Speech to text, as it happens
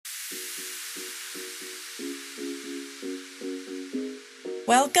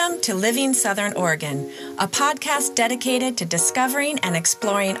Welcome to Living Southern Oregon, a podcast dedicated to discovering and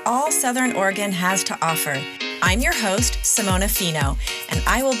exploring all Southern Oregon has to offer. I'm your host, Simona Fino, and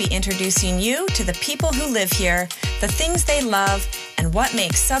I will be introducing you to the people who live here, the things they love, and what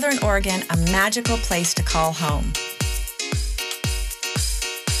makes Southern Oregon a magical place to call home.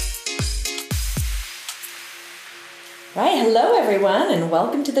 Right, hello everyone, and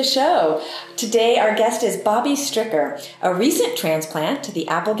welcome to the show. Today our guest is Bobby Stricker, a recent transplant to the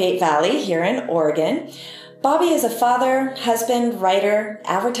Applegate Valley here in Oregon. Bobby is a father, husband, writer,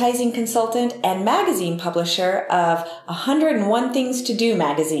 advertising consultant, and magazine publisher of 101 Things to Do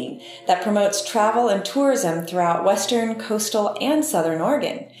magazine that promotes travel and tourism throughout western, coastal, and southern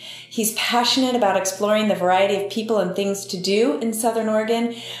Oregon. He's passionate about exploring the variety of people and things to do in southern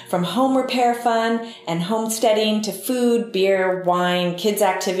Oregon, from home repair fun and homesteading to food, beer, wine, kids'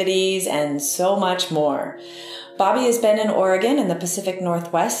 activities, and so much more. Bobby has been in Oregon and the Pacific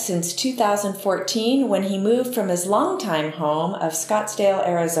Northwest since 2014 when he moved from his longtime home of Scottsdale,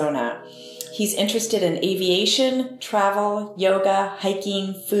 Arizona. He's interested in aviation, travel, yoga,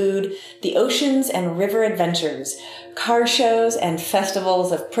 hiking, food, the oceans and river adventures, car shows, and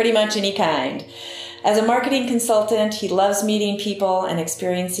festivals of pretty much any kind. As a marketing consultant, he loves meeting people and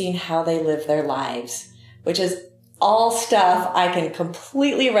experiencing how they live their lives, which is all stuff I can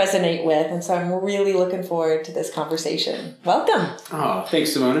completely resonate with. And so I'm really looking forward to this conversation. Welcome. Oh, thanks,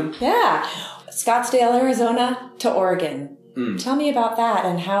 Simona. Yeah. Scottsdale, Arizona to Oregon. Tell me about that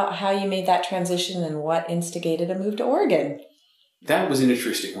and how you made that transition and what instigated a move to Oregon. That was an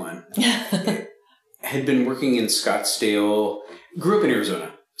interesting one. Had been working in Scottsdale, grew up in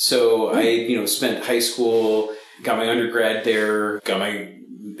Arizona. So I, spent high school, got my undergrad there, got my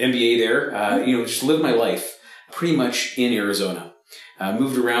MBA there, just lived my life pretty much in Arizona.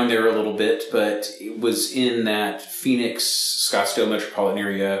 Moved around there a little bit, but it was in that Phoenix, Scottsdale metropolitan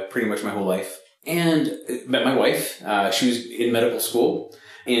area pretty much my whole life. And met my wife. She was in medical school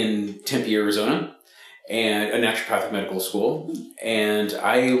in Tempe, Arizona, and a naturopathic medical school. And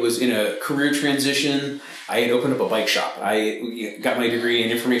I was in a career transition. I had opened up a bike shop. I got my degree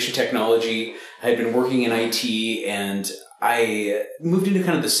in information technology. I had been working in IT, and I moved into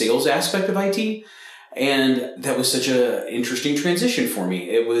kind of the sales aspect of IT. And that was such an interesting transition for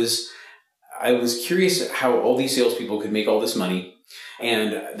me. I was curious how all these salespeople could make all this money,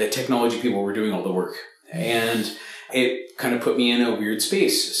 and the technology people were doing all the work. And it kind of put me in a weird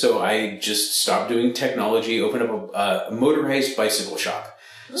space. So I just stopped doing technology, opened up a motorized bicycle shop.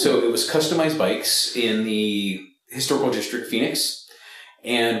 So it was customized bikes in the historical district Phoenix.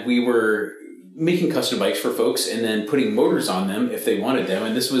 And we were making custom bikes for folks and then putting motors on them if they wanted them.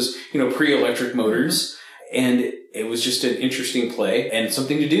 And this was, pre-electric motors. And it was just an interesting play and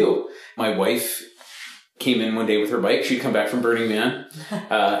something to do. My wife came in one day with her bike. She'd come back from Burning Man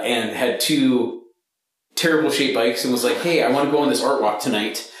and had two terrible shaped bikes and was like, hey, I want to go on this art walk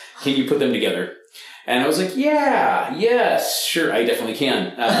tonight. Can you put them together? And I was like, yes, sure, I definitely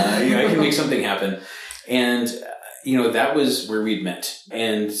can. I can make something happen. And that was where we'd met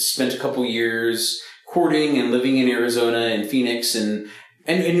and spent a couple years courting and living in Arizona and Phoenix, and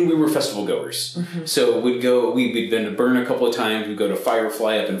we were festival goers. Mm-hmm. So we'd been to Burn a couple of times. We'd go to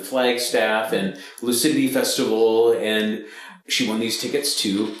Firefly up in Flagstaff and Lucidity Festival, and she won these tickets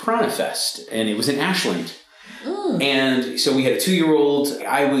to Piranha Fest, and it was in Ashland. And so we had a 2-year-old.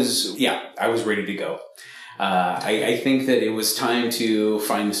 I was ready to go. I think that it was time to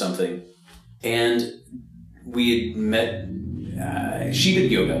find something. And we had met, she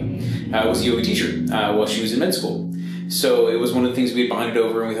did yoga. I was a yoga teacher while she was in med school. So it was one of the things we had bonded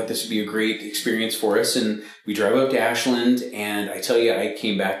over, and we thought this would be a great experience for us. And we drive up to Ashland, and I tell you, I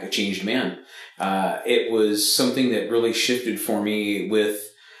came back a changed man. It was something that really shifted for me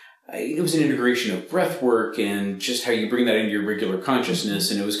it was an integration of breath work and just how you bring that into your regular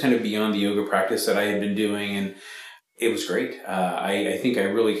consciousness. And it was kind of beyond the yoga practice that I had been doing. And it was great. I think I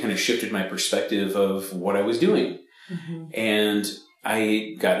really kind of shifted my perspective of what I was doing. Mm-hmm. And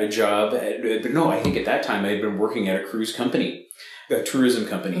I got a job I think at that time I had been working at a cruise company, a tourism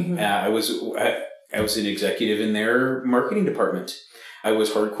company. Mm-hmm. I was an executive in their marketing department. I was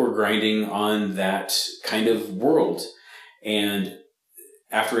hardcore grinding on that kind of world. And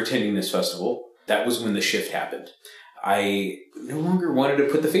after attending this festival, that was when the shift happened. I no longer wanted to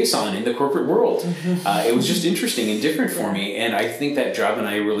put the face on in the corporate world. It was just interesting and different for me. And I think that job and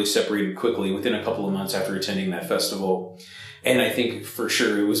I really separated quickly within a couple of months after attending that festival. And I think for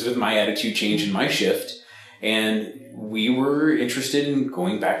sure it was with my attitude change and my shift. And we were interested in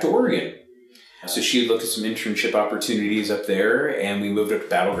going back to Oregon. So she had looked at some internship opportunities up there, and we moved up to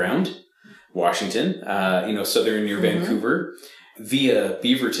Battleground, Washington, southern near Vancouver. via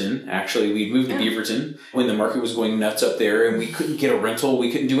Beaverton. Actually, we'd moved to Beaverton when the market was going nuts up there, and we couldn't get a rental.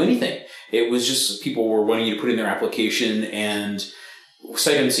 We couldn't do anything. It was just people were wanting you to put in their application and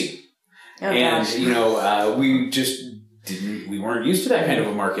sight unseen. Oh, and, gosh. We just we weren't used to that kind of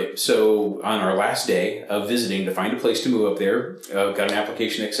a market. So on our last day of visiting to find a place to move up there, got an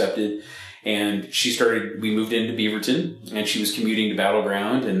application accepted, and we moved into Beaverton, and she was commuting to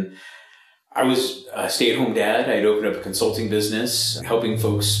Battleground, and I was a stay-at-home dad. I'd opened up a consulting business, helping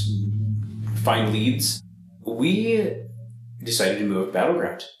folks find leads. We decided to move to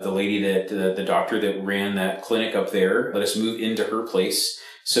Battleground. The lady the doctor that ran that clinic up there let us move into her place.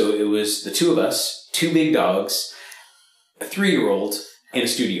 So it was the two of us, two big dogs, a 3-year-old, and a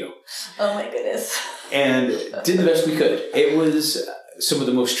studio. Oh my goodness. And did the best we could. It was some of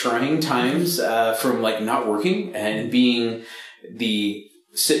the most trying times from not working and being the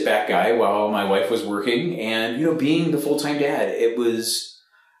sit back guy while my wife was working and, being the full-time dad.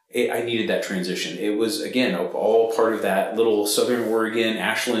 I needed that transition. It was, again, all part of that little Southern Oregon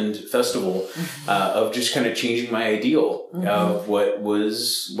Ashland festival of just kind of changing my ideal of what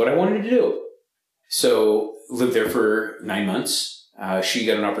I wanted to do. So lived there for 9 months. She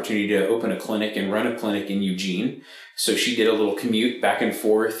got an opportunity to open a clinic and run a clinic in Eugene. So she did a little commute back and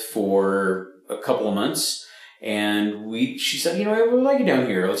forth for a couple of months. And she said, I really like it down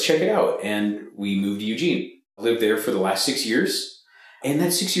here. Let's check it out. And we moved to Eugene. Lived there for the last 6 years. And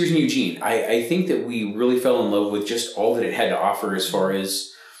that 6 years in Eugene, I think that we really fell in love with just all that it had to offer as far as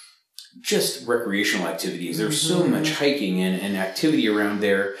just recreational activities. There's so much hiking and activity around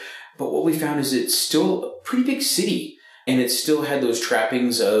there. But what we found is it's still a pretty big city. And it still had those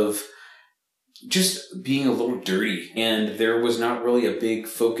trappings of just being a little dirty. And there was not really a big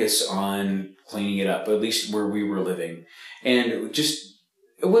focus on cleaning it up, at least where we were living. And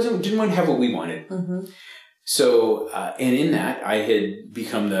didn't want to have what we wanted. So, and in that, I had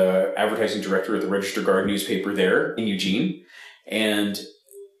become the advertising director at the Register Guard newspaper there in Eugene. And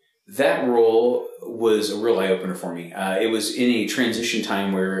that role was a real eye-opener for me. It was in a transition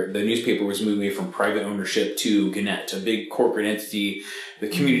time where the newspaper was moving away from private ownership to Gannett, a big corporate entity. The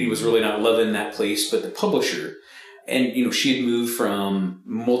community was really not loving that place, but the publisher. And, she had moved from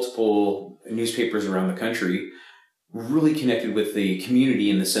multiple newspapers around the country, really connected with the community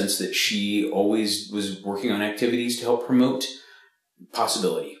in the sense that she always was working on activities to help promote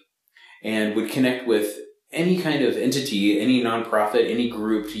possibility and would connect with any kind of entity, any nonprofit, any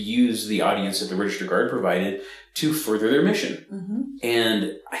group to use the audience that the Register Guard provided to further their mission.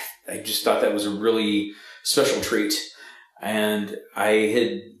 And I just thought that was a really special trait. And I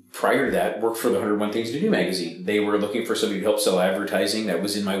had, prior to that, worked for the 101 Things to Do magazine. They were looking for somebody to help sell advertising. That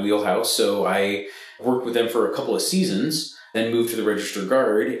was in my wheelhouse. So I worked with them for a couple of seasons, then moved to the Register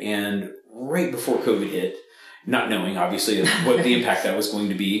Guard. And right before COVID hit, not knowing, obviously, what the impact that was going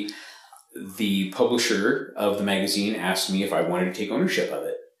to be, the publisher of the magazine asked me if I wanted to take ownership of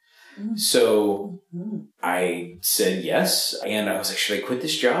it. So I said yes. And I was like, should I quit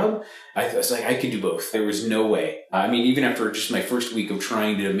this job? I was like, I could do both. There was no way. I mean, even after just my first week of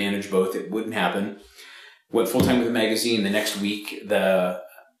trying to manage both, it wouldn't happen. Went full-time with the magazine. The next week, the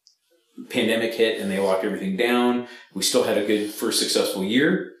pandemic hit and they locked everything down. We still had a good first successful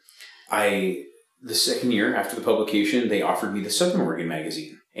year. The second year after the publication, they offered me the Southern Oregon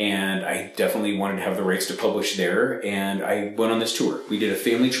magazine. And I definitely wanted to have the rights to publish there. And I went on this tour. We did a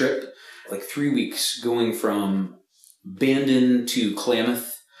family trip, 3 weeks, going from Bandon to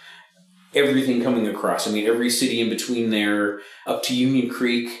Klamath, everything coming across. I mean, every city in between there, up to Union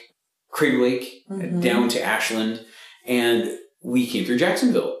Creek, Crater Lake, down to Ashland. And we came through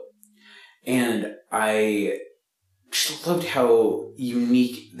Jacksonville. And I just loved how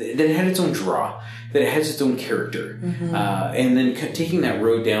unique, that it had its own draw, that it has its own character. And then taking that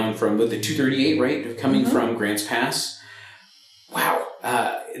road down from the 238, right, coming from Grants Pass. Wow,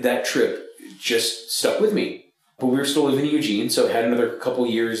 that trip just stuck with me. But we were still living in Eugene, so I had another couple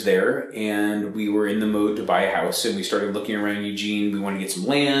years there, and we were in the mode to buy a house, and we started looking around Eugene. We wanted to get some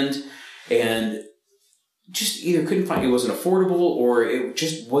land, and just either couldn't find, it wasn't affordable, or it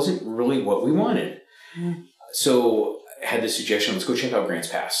just wasn't really what we wanted. So I had this suggestion, let's go check out Grants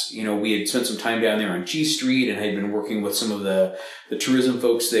Pass. We had spent some time down there on G Street and had been working with some of the tourism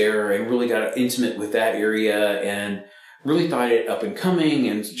folks there and really got intimate with that area and really thought it up and coming,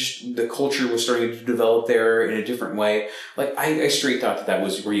 and just the culture was starting to develop there in a different way. I straight thought that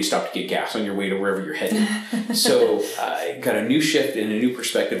was where you stopped to get gas on your way to wherever you're headed. So I got a new shift and a new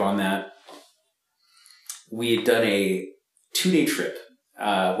perspective on that. We had done a 2-day trip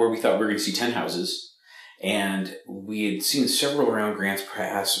where we thought we were going to see 10 houses. And we had seen several around Grants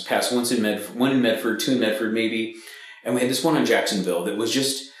Pass, one in Medford, 2 in Medford maybe. And we had this one on Jacksonville that was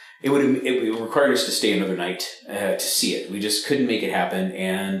just, it required us to stay another night to see it. We just couldn't make it happen,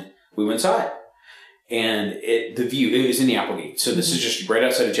 and we went and saw it. And the view, it was in the Applegate. So this is just right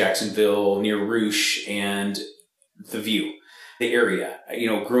outside of Jacksonville, near Roosh, and the view, the area. You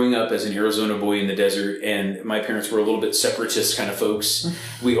know, growing up as an Arizona boy in the desert, and my parents were a little bit separatist kind of folks.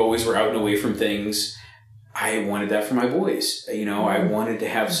 We always were out and away from things. I wanted that for my boys. You know, I wanted to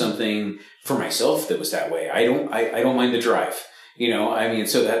have something for myself that was that way. I don't mind the drive. You know, I mean,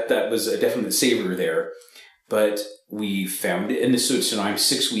 so that was a definite saver there. But we found it, and so now I'm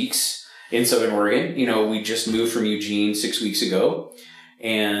 6 weeks in Southern Oregon. You know, we just moved from Eugene 6 weeks ago,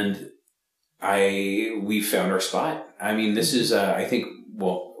 and we found our spot. I mean, this is, I think,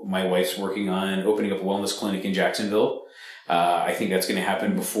 well, my wife's working on opening up a wellness clinic in Jacksonville. I think that's going to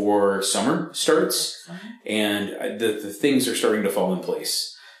happen before summer starts, and the things are starting to fall in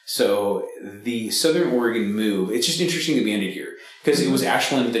place. So the Southern Oregon move, it's just interesting that we ended here, because it was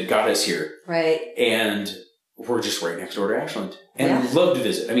Ashland that got us here. Right. And we're just right next door to Ashland. And I'd love to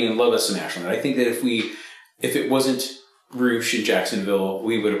visit. I mean, love us some Ashland. I think that if it wasn't Roosh in Jacksonville,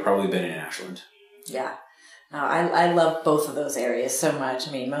 we would have probably been in Ashland. Yeah. No, I love both of those areas so much.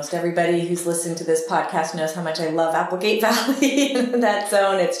 I mean, most everybody who's listening to this podcast knows how much I love Applegate Valley and that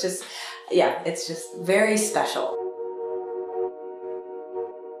zone. It's just very special.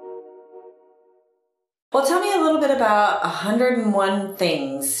 Well, tell me a little bit about 101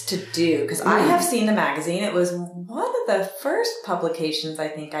 Things to Do, because I have seen the magazine. It was one of the first publications I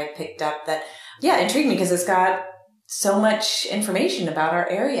think I picked up that, intrigued me, because it's got so much information about our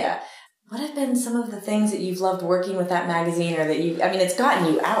area. What have been some of the things that you've loved working with that magazine, or that it's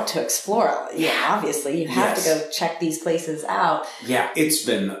gotten you out to explore? Yeah, obviously you have to go check these places out. Yeah, it's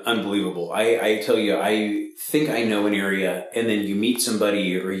been unbelievable. I tell you, I think I know an area, and then you meet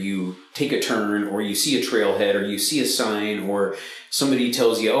somebody, or you take a turn, or you see a trailhead, or you see a sign, or somebody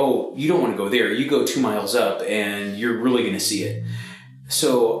tells you, oh, you don't want to go there. You go 2 miles up and you're really going to see it.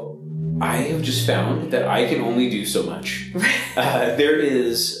 So I have just found that I can only do so much.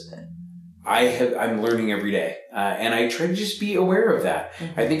 I'm learning every day, and I try to just be aware of that.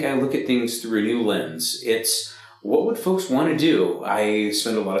 I think I look at things through a new lens. It's, what would folks want to do? I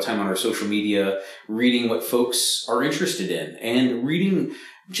spend a lot of time on our social media reading what folks are interested in, and reading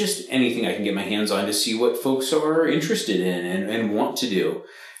just anything I can get my hands on to see what folks are interested in and want to do.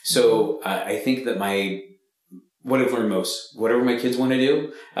 So I think that what I've learned most, whatever my kids want to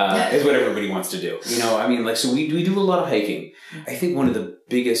do, is what everybody wants to do. You know, I mean, so we do a lot of hiking. I think one of the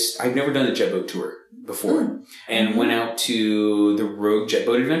biggest, I've never done a jet boat tour before, and went out to the Rogue Jet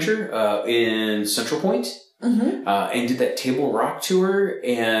Boat Adventure in Central Point, and did that Table Rock tour,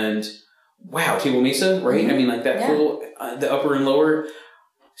 and wow, Table Mesa, right? I mean, like that whole, the upper and lower,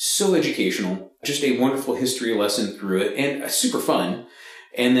 so educational, just a wonderful history lesson through it, and super fun.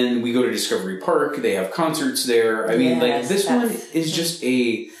 And then we go to Discovery Park. They have concerts there. I mean, this one is just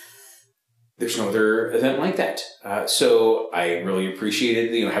there's no other event like that. So I really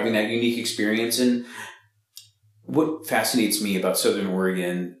appreciated, having that unique experience. And what fascinates me about Southern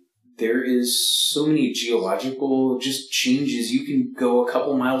Oregon, there is so many geological just changes. You can go a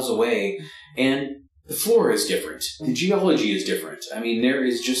couple miles away, and the flora is different. The geology is different. I mean, there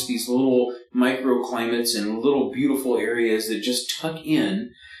is just these little microclimates and little beautiful areas that just tuck in,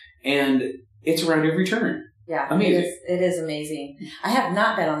 and it's around every turn. Yeah, amazing. It is amazing. I have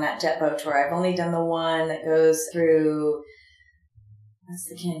not been on that jet boat tour. I've only done the one that goes through, what's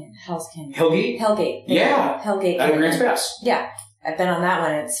the canyon? Hell's Canyon. Hellgate? Yeah. Hellgate. Out of Grants Pass. Yeah. I've been on that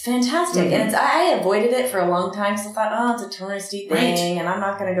one. It's fantastic. And I avoided it for a long time because I thought, oh, it's a touristy thing, and I'm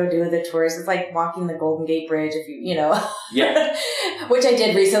not going to go do the tours. It's like walking the Golden Gate Bridge if Yeah. Which I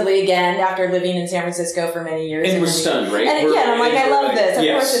did recently again after living in San Francisco for many years. And we're stunned, right? And again, I'm like, I love this. Of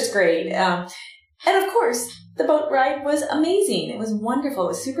course it's great. And of course, the boat ride was amazing. It was wonderful. It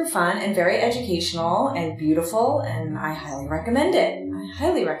was super fun and very educational and beautiful, and I highly recommend it.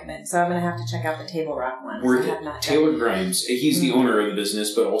 So I'm going to have to check out the Table Rock one. Worth it. Taylor Grimes, he's the owner of the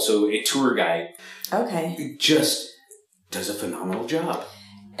business, but also a tour guide. Okay. He just does a phenomenal job.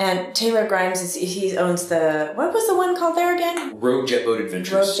 And Taylor Grimes, he owns what was the one called there again? Rogue Jet Boat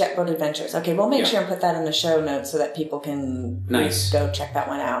Adventures. Rogue Jet Boat Adventures. Okay, we'll make sure and put that in the show notes so that people can go check that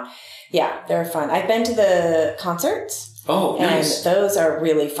one out. Yeah, they're fun. I've been to the concerts. Oh, nice. And those are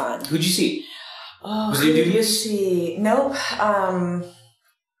really fun. Who'd you see? Oh, was it Dubious? Nope.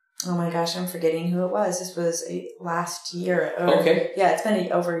 Oh my gosh, I'm forgetting who it was. This was last year. Okay. Yeah, it's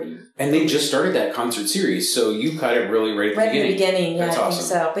been over. And they just started that concert series, so you caught it really right at the beginning. Yeah, That's I awesome.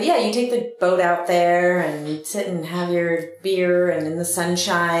 think so. But yeah, you take the boat out there and sit and have your beer and in the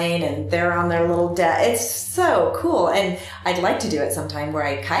sunshine, and they're on their little deck. It's so cool. And I'd like to do it sometime where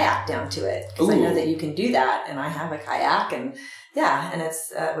I kayak down to it, because I know that you can do that, and I have a kayak, and yeah, and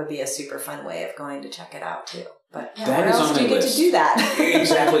it's would be a super fun way of going to check it out too. But yeah, where else do you get to do that?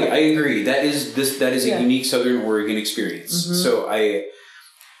 Exactly, I agree. That is a unique Southern Oregon experience. Mm-hmm. So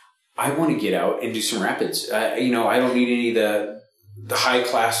I want to get out and do some rapids. I don't need any of the high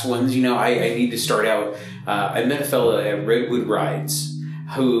class ones. I need to start out. I met a fella at Redwood Rides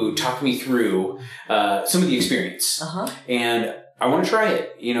who talked me through some of the experience, and I want to try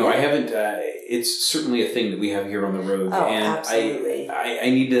it. I haven't. It's certainly a thing that we have here on the road, and absolutely. I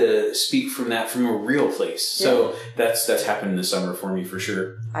need to speak from a real place. Yeah. So that's happened in the summer for me for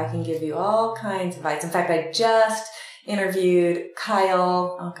sure. I can give you all kinds of advice. In fact, I just interviewed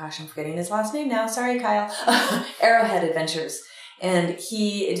Kyle. Oh gosh, I'm forgetting his last name now. Sorry, Kyle. Arrowhead Adventures. And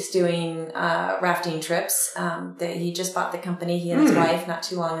he is doing rafting trips. That he just bought the company, he and his wife, not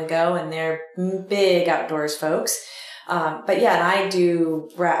too long ago, and they're big outdoors folks. But yeah, and I do,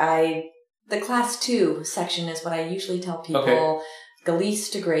 the class 2 section is what I usually tell people. Okay. Galease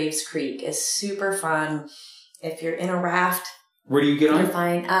to Graves Creek is super fun. If you're in a raft. Where do you get on? You're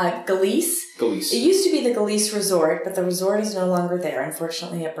fine. Galease. It used to be the Galease Resort, but the resort is no longer there.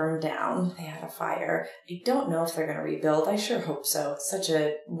 Unfortunately, it burned down. They had a fire. I don't know if they're going to rebuild. I sure hope so. It's such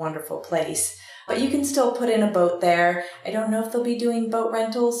a wonderful place. But you can still put in a boat there. I don't know if they'll be doing boat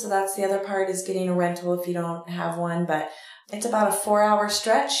rentals, so that's the other part, is getting a rental if you don't have one. But it's about a 4-hour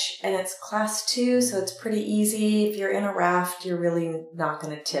stretch, and it's class 2, so it's pretty easy. If you're in a raft, you're really not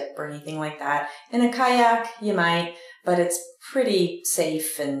going to tip or anything like that. In a kayak, you might, but it's pretty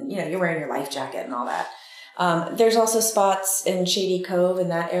safe, and you're wearing your life jacket and all that. There's also spots in Shady Cove in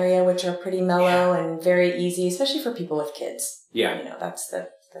that area, which are pretty mellow and very easy, especially for people with kids. Yeah. That's the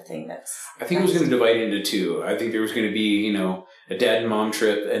thing that's... I think it was going to divide into 2. I think there was going to be, a dad and mom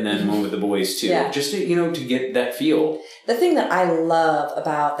trip, and then one with the boys too. Yeah. Just to, to get that feel. The thing that I love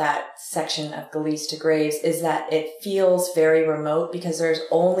about that section of Galease to Graves is that it feels very remote, because there's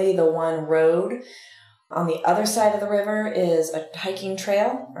only the one road. On the other side of the river is a hiking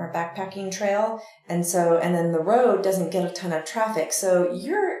trail or a backpacking trail. And then the road doesn't get a ton of traffic. So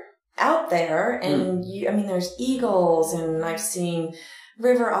you're out there, and there's eagles, and I've seen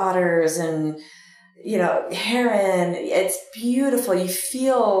river otters and, heron. It's beautiful. You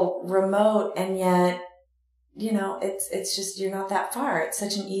feel remote, and yet, it's just, you're not that far. It's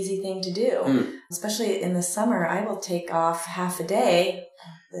such an easy thing to do. Especially in the summer. I will take off half a day.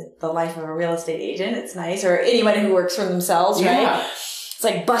 The life of a real estate agent. It's nice. Or anyone who works for themselves, right? Yeah. It's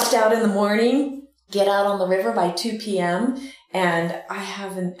like bust out in the morning, get out on the river by 2 p.m., and I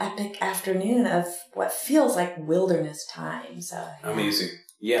have an epic afternoon of what feels like wilderness time. So yeah, amazing.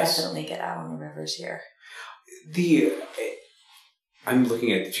 Yes. Definitely get out on the rivers here. I'm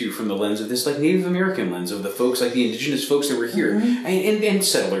looking at it too from the lens of this Native American lens of the folks, the indigenous folks that were here, and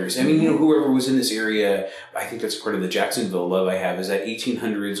settlers. I mean, whoever was in this area. I think that's part of the Jacksonville love I have, is that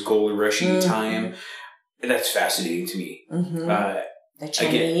 1800s gold rushy time. That's fascinating to me. The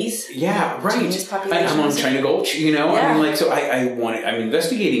Chinese. Again, yeah, right. Chinese population. I'm on China Gulch, Yeah. So I'm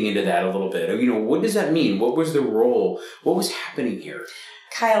investigating into that a little bit. What does that mean? What was the role? What was happening here?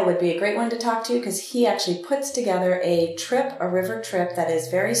 Kyle would be a great one to talk to, because he actually puts together a river trip that is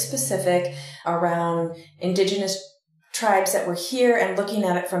very specific around indigenous tribes that were here, and looking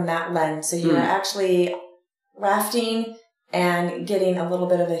at it from that lens. So you're actually rafting and getting a little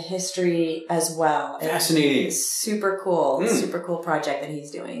bit of a history as well. Fascinating. It's super cool. Super cool project that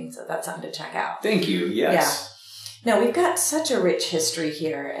he's doing. So that's something to check out. Thank you. Yes. Yeah. No, we've got such a rich history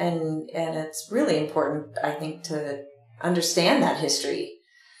here, and it's really important, I think, to understand that history.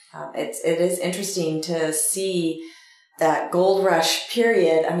 It is interesting to see that gold rush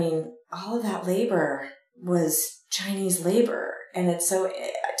period. I mean, all of that labor was Chinese labor, and it's so,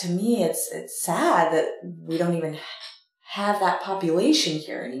 to me, it's sad that we don't even have that population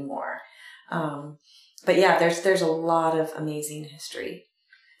here anymore. But yeah, there's a lot of amazing history.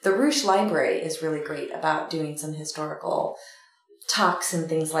 The Rouge Library is really great about doing some historical talks and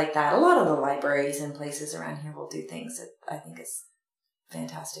things like that. A lot of the libraries and places around here will do things that I think is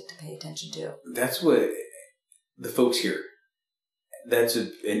fantastic to pay attention to. That's what the folks here, that's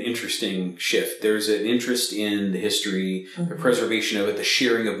an interesting shift. There's an interest in the history, the preservation of it, the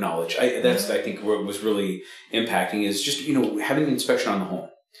sharing of knowledge. I think what was really impacting is just, having an inspection on the home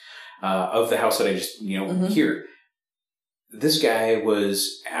of the house that I just, here. This guy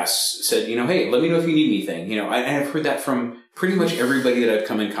was said, hey, let me know if you need anything. I've heard that from pretty much everybody that I've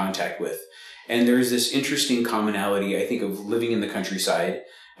come in contact with. And there's this interesting commonality, I think, of living in the countryside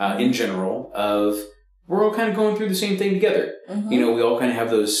in general, of we're all kind of going through the same thing together. Mm-hmm. We all kind of have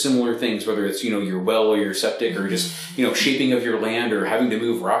those similar things, whether it's, your well or your septic or just, shaping of your land or having to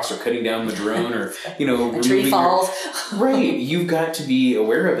move rocks or cutting down the drone or, a tree falls. Right. You've got to be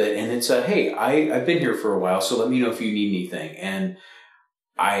aware of it. And it's, hey, I've been here for a while, so let me know if you need anything. And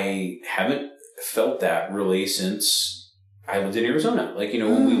I haven't felt that really since I lived in Arizona,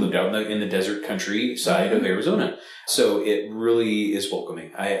 when we lived out in the desert countryside of Arizona. So it really is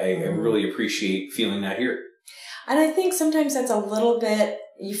welcoming. I really appreciate feeling that here. And I think sometimes that's a little bit,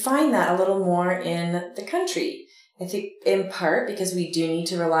 you find that a little more in the country. I think in part because we do need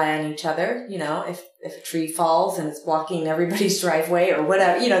to rely on each other. If a tree falls and it's blocking everybody's driveway or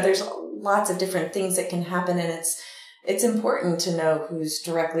whatever, there's lots of different things that can happen, and it's important to know who's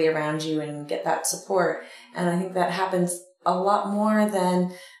directly around you and get that support. And I think that happens a lot more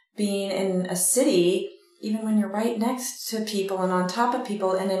than being in a city, even when you're right next to people and on top of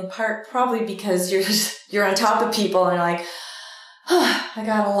people, and in part probably because you're on top of people and you're like, I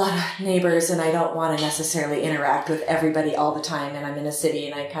got a lot of neighbors and I don't want to necessarily interact with everybody all the time, and I'm in a city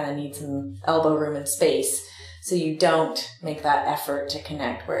and I kind of need some elbow room and space. So you don't make that effort to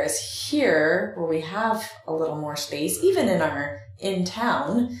connect. Whereas here, where we have a little more space, even in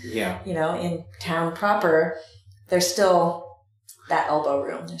town, in town proper, there's still that elbow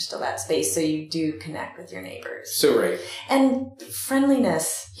room. There's still that space. So you do connect with your neighbors. So right. And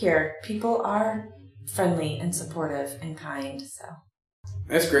friendliness here. People are friendly and supportive and kind. So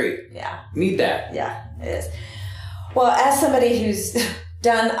that's great. Yeah. Need that. Yeah, it is. Well, as somebody who's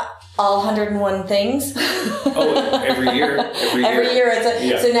done all 101 things. Every year. Every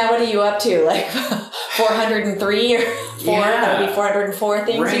year. So now what are you up to? 403 or 4? That would be 404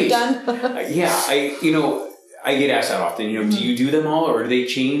 things you've done? I get asked that often, do you do them all or do they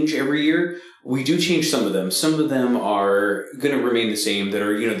change every year? We do change some of them. Some of them are going to remain the same that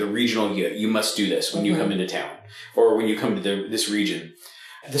are, the regional, you must do this when you come into town or when you come to this region.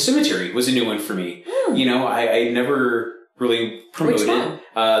 The cemetery was a new one for me. I never really promoted. Which one?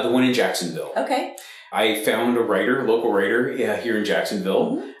 The one in Jacksonville. Okay. I found a local writer here in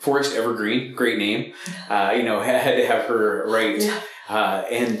Jacksonville, Forrest Evergreen, great name. Had to have her write,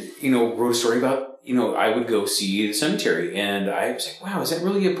 and wrote a story about, I would go see the cemetery, and I was like, wow, is that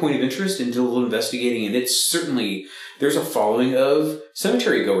really a point of interest? And did a little investigating, and it's certainly, there's a following of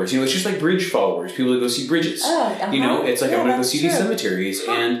cemetery goers. It's just like bridge followers, people that go see bridges. It's like, I'm going to go see these cemeteries,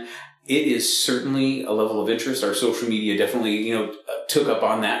 and it is certainly a level of interest. Our social media definitely, took up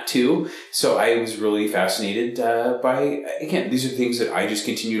on that too. So I was really fascinated by, again, these are things that I just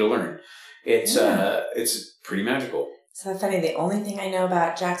continue to learn. It's pretty magical. So funny. The only thing I know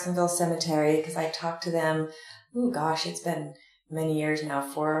about Jacksonville Cemetery, because I talked to them, it's been many years now,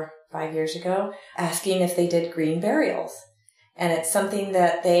 4 or 5 years ago, asking if they did green burials. And it's something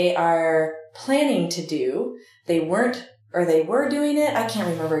that they are planning to do. They were doing it. I can't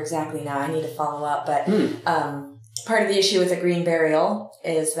remember exactly now. I need to follow up. But part of the issue with a green burial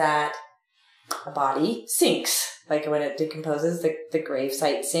is that a body sinks. When it decomposes, the grave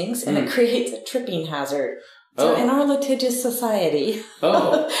site sinks, and it creates a tripping hazard. So in our litigious society,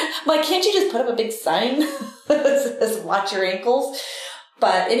 can't you just put up a big sign that says "Watch your ankles"?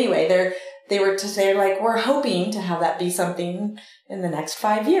 But anyway, they're like, we're hoping to have that be something in the next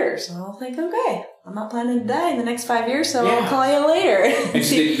 5 years. And I was like, okay, I'm not planning to die in the next 5 years, so I'll call you later. And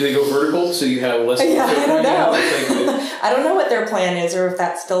do they go vertical so you have less? Yeah, I don't know. I don't know what their plan is, or if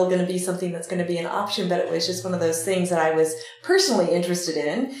that's still going to be something that's going to be an option. But it was just one of those things that I was personally interested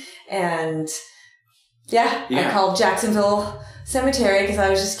in, and. Yeah, I called Jacksonville Cemetery because I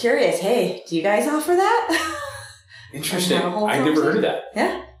was just curious. Hey, do you guys offer that? Interesting. I've never heard of that.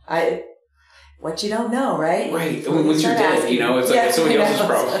 Yeah. What you don't know, right? Right. Once you're dead, it's like it's somebody else's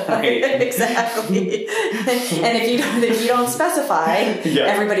problem. Right. Exactly. And if you don't specify,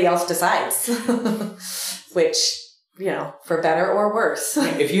 everybody else decides. Which, for better or worse.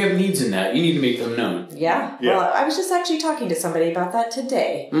 If you have needs in that, you need to make them known. Yeah. Well, I was just actually talking to somebody about that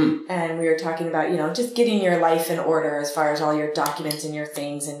today. And we were talking about, just getting your life in order as far as all your documents and your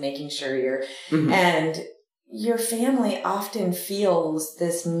things and making sure you're, and your family often feels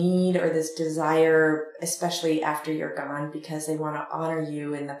this need or this desire, especially after you're gone, because they want to honor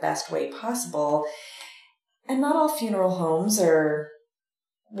you in the best way possible. And not all funeral homes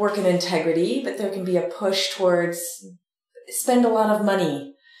work in integrity, but there can be a push towards spend a lot of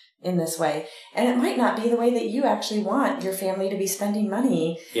money in this way. And it might not be the way that you actually want your family to be spending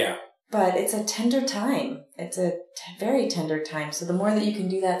money. Yeah. But it's a tender time. It's a very tender time. So the more that you can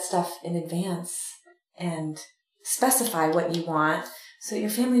do that stuff in advance and specify what you want so your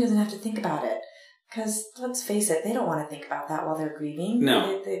family doesn't have to think about it. Because let's face it, they don't want to think about that while they're grieving.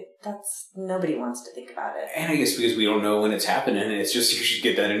 No. Nobody wants to think about it. And I guess because we don't know when it's happening, it's just you should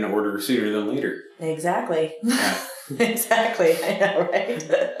get that in order sooner than later. Exactly. Yeah. Exactly. I know, right?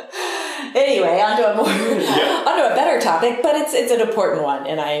 Anyway, onto a better topic, but it's an important one,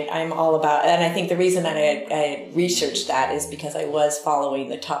 and I'm all about. And I think the reason that I researched that is because I was following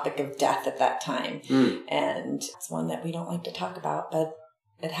the topic of death at that time, and it's one that we don't like to talk about, but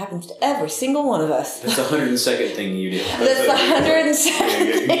it happens to every single one of us. That's the 102nd thing you do. That's the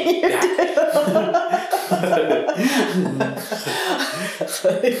 102nd thing you do.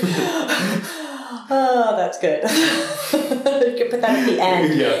 Oh, that's good. You can put that at the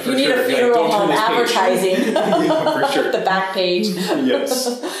end. Yeah, you need a funeral home advertising. Yeah, for sure. The back page. Yes.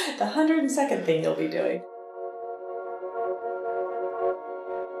 The 102nd thing you'll be doing.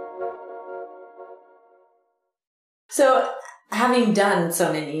 So, having done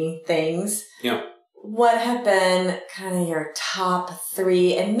so many things, yeah, what have been kind of your top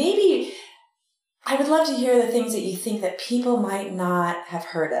 3? And maybe I would love to hear the things that you think that people might not have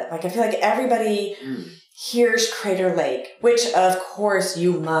heard of. Like, I feel like everybody hears Crater Lake, which of course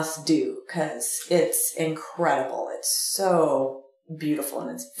you must do because it's incredible. It's so beautiful and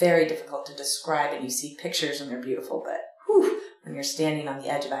it's very difficult to describe, and you see pictures and they're beautiful, but when you're standing on the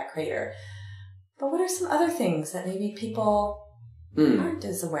edge of that crater. But what are some other things that maybe people aren't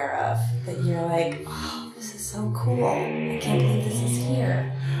as aware of that you're like, oh, this is so cool. I can't believe this is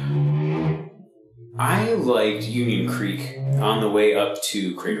here. I liked Union Creek on the way up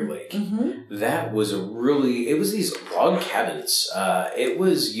to Crater Lake. Mm-hmm. That was it was these log cabins. It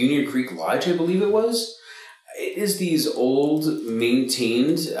was Union Creek Lodge, I believe it was. It is these old,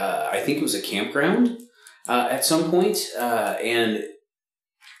 maintained, I think it was a campground at some point, and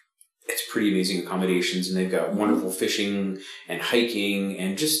it's pretty amazing accommodations, and they've got wonderful fishing and hiking,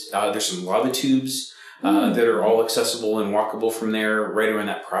 and just there's some lava tubes that are all accessible and walkable from there, right around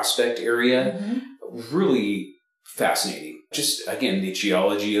that Prospect area. Really fascinating. Just, again, the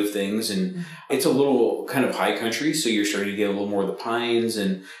geology of things, and it's a little kind of high country, so you're starting to get a little more of the pines,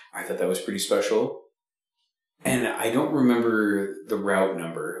 and I thought that was pretty special. And I don't remember the route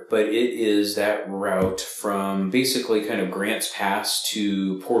number, but it is that route from basically kind of Grants Pass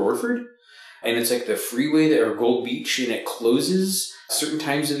to Port Orford. And it's like the freeway there, or Gold Beach, and it closes certain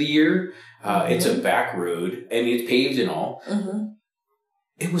times of the year. It's a back road, and it's paved and all.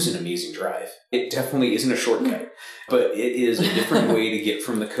 It was an amazing drive. It definitely isn't a shortcut, but it is a different way to get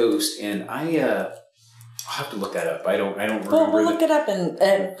from the coast. And I'll have to look that up. I don't remember. Well, we'll look it up and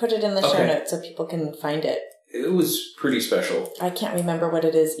put it in the show notes so people can find it. It was pretty special. I can't remember what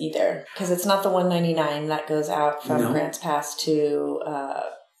it is either, because it's not the 199 that goes out from Grants Pass to.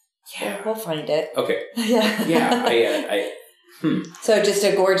 We'll find it. Okay. Yeah. So just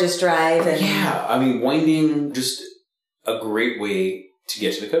a gorgeous drive, and I mean, winding, just a great way to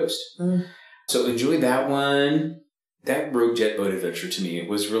get to the coast. So enjoyed that one. That road jet boat adventure to me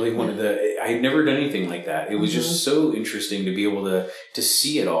was really one of I had never done anything like that. It was just so interesting to be able to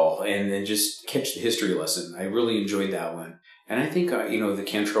see it all and then just catch the history lesson. I really enjoyed that one. And I think, the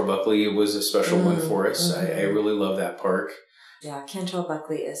Cantrell Buckley was a special one for us. I really love that park. Yeah, Cantrell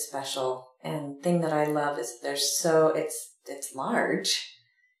Buckley is special. And the thing that I love is it's large.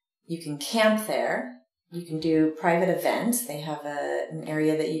 You can camp there. You can do private events. They have an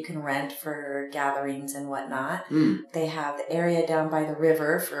area that you can rent for gatherings and whatnot. They have the area down by the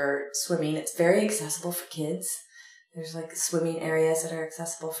river for swimming. It's very accessible for kids. There's like swimming areas that are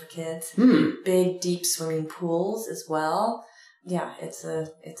accessible for kids. Big, deep swimming pools as well. Yeah, it's a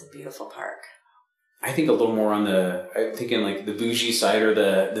beautiful park. I think a little more on I'm thinking like the bougie side or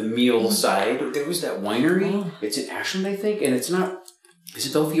the meal side. There was that winery. It's in Ashland, I think, and it's not, is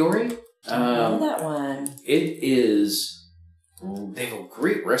it Belfiore? I know that one. It is. They have a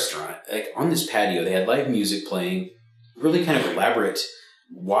great restaurant. Like on this patio, they had live music playing. Really kind of elaborate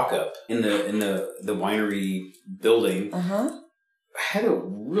walk up in the winery building. Had a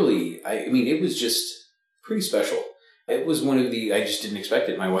really. I mean, it was just pretty special. It was one of the. I just didn't expect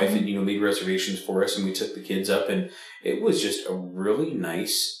it. My wife had made reservations for us, and we took the kids up, and it was just a really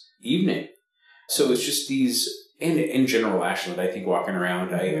nice evening. So it's just these. And in general, Ashland, I think walking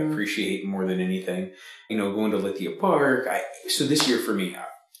around, I appreciate more than anything. Going to Lithia Park. So this year for me,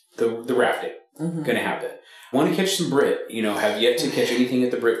 the rafting going to happen. Want to catch some Brit. Have yet to catch anything at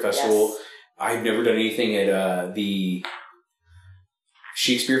the Brit Festival. Yes. I've never done anything at the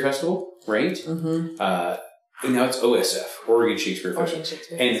Shakespeare Festival, right? And now it's OSF, Oregon Shakespeare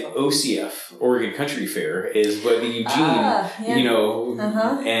Festival. And OCF, Oregon Country Fair, is what the Eugene, you know,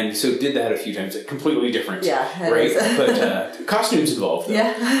 and so did that a few times. Completely different, right? But costumes involved, though.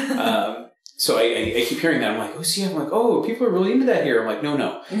 Yeah. So I keep hearing that. I'm like, OCF. I'm like, oh, people are really into that here. I'm like,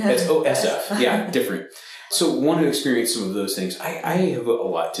 no, that's OSF. Yeah, different. So want to experience some of those things. I have a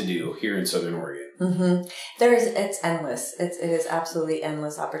lot to do here in Southern Oregon. Mm-hmm. It's endless. It is absolutely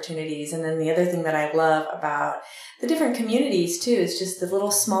endless opportunities. And then the other thing that I love about the different communities too is just the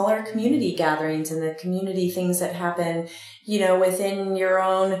little smaller community gatherings and the community things that happen, you know, within your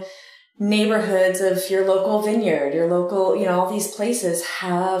own neighborhoods of your local vineyard, your local, you know, all these places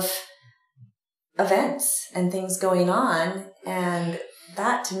have events and things going on. And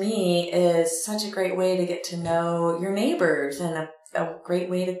that to me is such a great way to get to know your neighbors and a great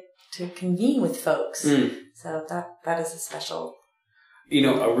way to convene with folks. So that is a special. You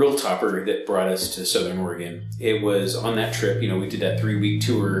know, a real topper that brought us to Southern Oregon. It was on that trip, you know, we did that 3-week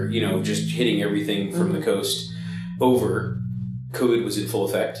tour, you know, just hitting everything from the coast over. COVID was in full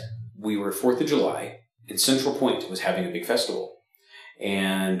effect. We were 4th of July and Central Point was having a big festival.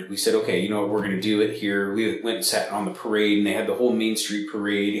 And we said, okay, you know what, we're going to do it here. We went and sat on the parade, and they had the whole Main Street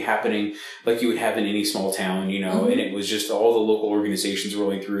parade happening like you would have in any small town, you know, and it was just all the local organizations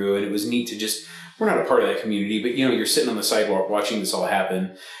rolling through. And it was neat to just, we're not a part of that community, but, you know, you're sitting on the sidewalk watching this all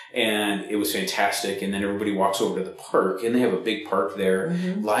happen. And it was fantastic. And then everybody walks over to the park, and they have a big park there,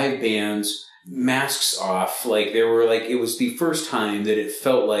 live bands, masks off. Like, there were like, it was the first time that it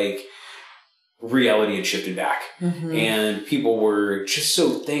felt like reality had shifted back, and people were just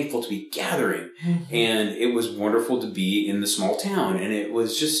so thankful to be gathering, and it was wonderful to be in the small town, and it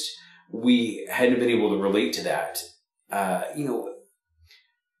was just, we hadn't been able to relate to that. You know,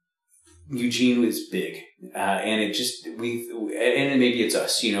 Eugene was big, and it just, and maybe it's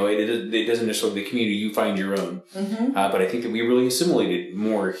us, you know, it doesn't necessarily the community, you find your own, but I think that we really assimilated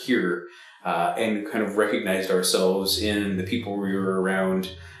more here, and kind of recognized ourselves in the people we were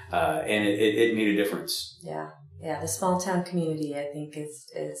around. And it made a difference. Yeah. The small town community, I think,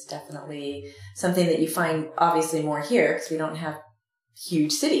 is definitely something that you find obviously more here because we don't have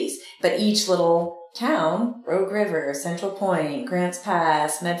huge cities. But each little town, Rogue River, Central Point, Grants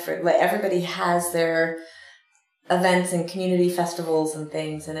Pass, Medford, like everybody has their events and community festivals and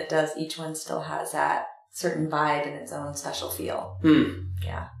things, and each one still has that certain vibe and its own special feel.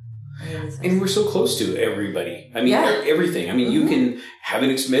 Yeah. And we're so close to everybody. I mean, everything. I mean, you can have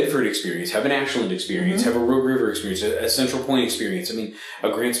an Medford experience, have an Ashland experience, have a Rogue River experience, a Central Point experience. I mean, a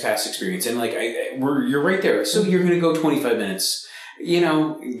Grants Pass experience. And like, you're right there. So you're going to go 25 minutes, you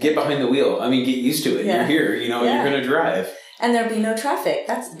know, get behind the wheel. I mean, get used to it. You're here, you know, you're going to drive. And there'll be no traffic.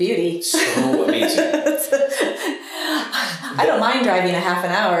 That's the beauty. So amazing. I don't mind driving a half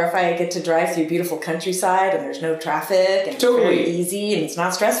an hour if I get to drive through beautiful countryside and there's no traffic and it's very easy and it's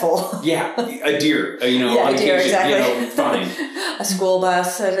not stressful. Yeah, a deer, you know, a deer, exactly. You know, fine. A school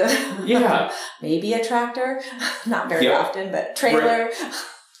bus. Yeah. Maybe a tractor. Not very often, but trailer. Right.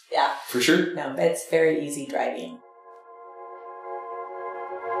 Yeah. For sure. No, but it's very easy driving.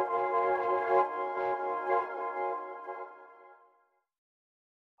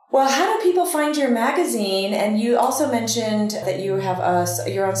 Well, how do people find your magazine? And you also mentioned that you have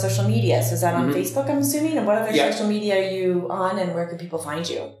you're on social media. So is that on Facebook, I'm assuming? And what other social media are you on, and where can people find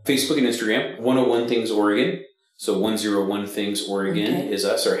you? Facebook and Instagram, 101 Things Oregon. So 101 Things Oregon is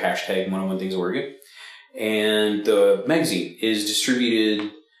us, or hashtag 101 Things Oregon. And the magazine is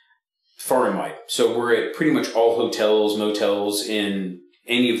distributed far and wide. So we're at pretty much all hotels, motels in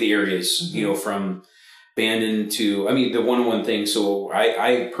any of the areas, you know, from Bandon to, I mean, the 101 thing. So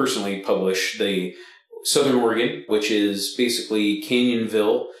I personally publish the Southern Oregon, which is basically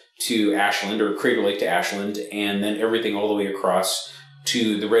Canyonville to Ashland, or Crater Lake to Ashland, and then everything all the way across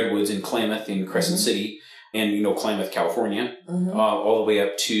to the Redwoods in Klamath in Crescent City, and, you know, Klamath, California, all the way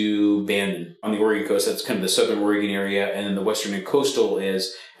up to Bandon on the Oregon coast. That's kind of the Southern Oregon area. And then the Western and Coastal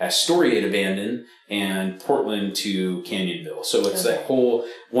is Astoria to Bandon and Portland to Canyonville. So it's that whole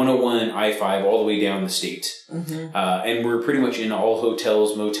 101 I-5 all the way down the state. And we're pretty much in all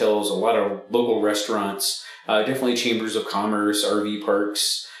hotels, motels, a lot of local restaurants, definitely chambers of commerce, RV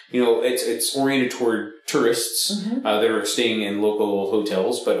parks. You know, it's oriented toward tourists that are staying in local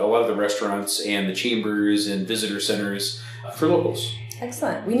hotels, but a lot of the restaurants and the chambers and visitor centers for locals.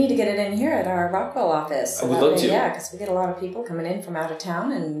 Excellent. We need to get it in here at our Rockwell office. I would love to. Yeah, because we get a lot of people coming in from out of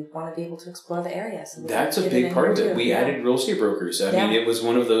town and want to be able to explore the area. So that's a big part of it. We added real estate brokers. I mean, it was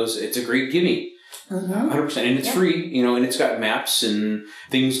one of those, it's a great gimme. 100%. And it's free, you know, and it's got maps and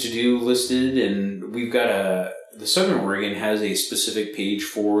things to do listed. And we've got the Southern Oregon has a specific page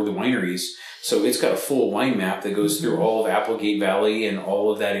for the wineries. So it's got a full wine map that goes through all of Applegate Valley and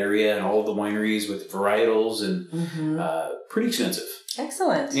all of that area and all of the wineries with varietals and pretty extensive.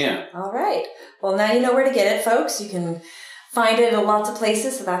 Excellent. Yeah. All right. Well, now you know where to get it, folks. You can find it in lots of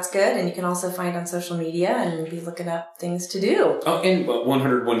places, so that's good. And you can also find on social media and be looking up things to do. Oh, and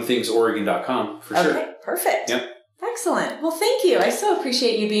 101thingsoregon.com for sure. Okay, perfect. Yep. Excellent. Well, thank you. I so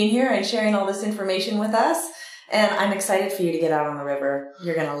appreciate you being here and sharing all this information with us. And I'm excited for you to get out on the river.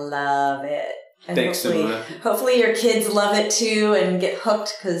 You're going to love it. And Thanks, hopefully your kids love it too and get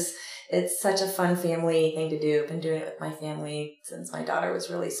hooked, because it's such a fun family thing to do. I've been doing it with my family since my daughter was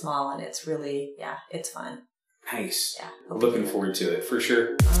really small, and it's really, it's fun. Nice. Yeah. Looking forward to it, for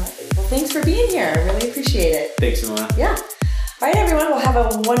sure. All right. Well, thanks for being here. I really appreciate it. Thanks, Emma. Yeah. All right, everyone. We'll have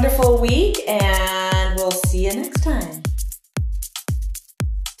a wonderful week, and we'll see you next time.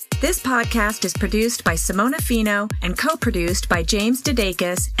 This podcast is produced by Simona Fino and co-produced by James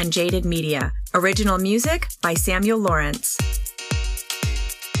Dedakis and Jaded Media. Original music by Samuel Lawrence.